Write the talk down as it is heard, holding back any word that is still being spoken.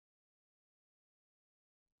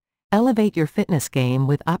Elevate your fitness game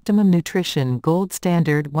with Optimum Nutrition Gold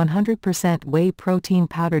Standard 100% Whey Protein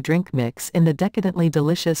Powder Drink Mix in the decadently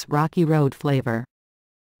delicious Rocky Road flavor.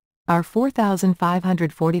 Our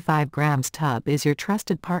 4,545 grams tub is your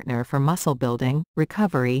trusted partner for muscle building,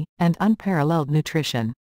 recovery, and unparalleled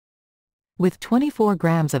nutrition. With 24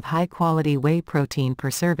 grams of high-quality whey protein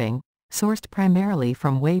per serving, sourced primarily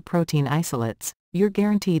from whey protein isolates, you're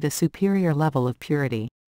guaranteed a superior level of purity.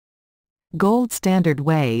 Gold Standard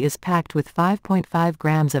Whey is packed with 5.5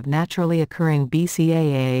 grams of naturally occurring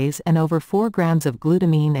BCAAs and over 4 grams of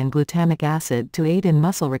glutamine and glutamic acid to aid in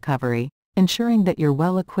muscle recovery, ensuring that you're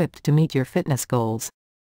well equipped to meet your fitness goals.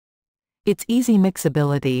 Its easy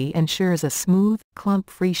mixability ensures a smooth,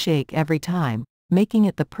 clump-free shake every time, making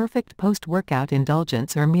it the perfect post-workout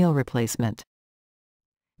indulgence or meal replacement.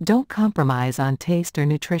 Don't compromise on taste or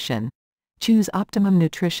nutrition. Choose Optimum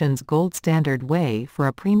Nutrition's Gold Standard Whey for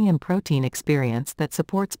a premium protein experience that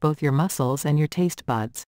supports both your muscles and your taste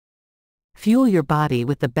buds. Fuel your body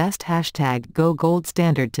with the best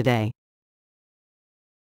 #GoGoldStandard today.